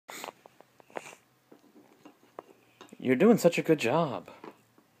You're doing such a good job.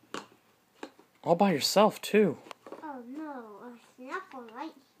 All by yourself, too. Oh, no. It's not going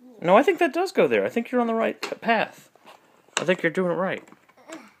right here. No, I think that does go there. I think you're on the right path. I think you're doing it right.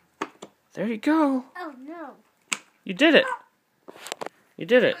 There you go. Oh, no. You did it. You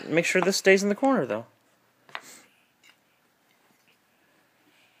did it. Make sure this stays in the corner, though.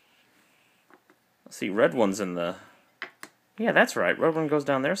 Let's see, red one's in the... Yeah, that's right. Red one goes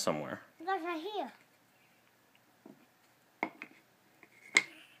down there somewhere. It goes right here.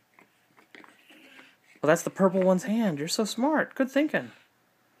 Well, that's the purple one's hand. You're so smart. Good thinking.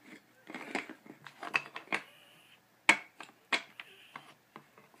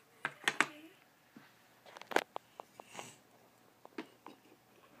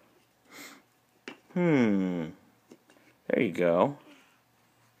 There you go.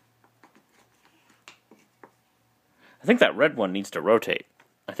 I think that red one needs to rotate.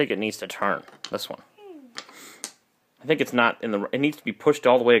 I think it needs to turn. This one. I think it's not in the... It needs to be pushed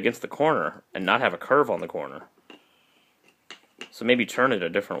all the way against the corner and not have a curve on the corner. So maybe turn it a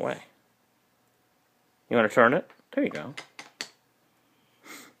different way. You want to turn it? There you go.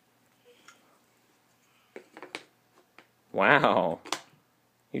 Wow.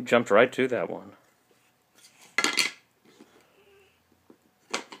 You jumped right to that one.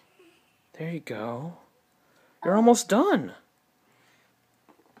 There you go. You're almost done.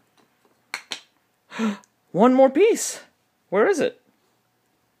 One more piece. Where is it?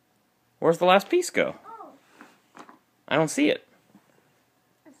 Where's the last piece go? Oh. I don't see it.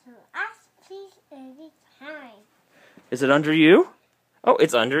 It's the last piece every time. Is it under you? Oh,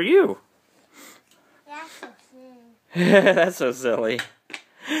 it's under you. That's so silly. That's so silly.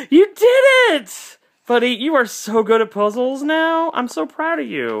 You did it! Buddy, you are so good at puzzles now. I'm so proud of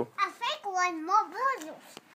you. I think one more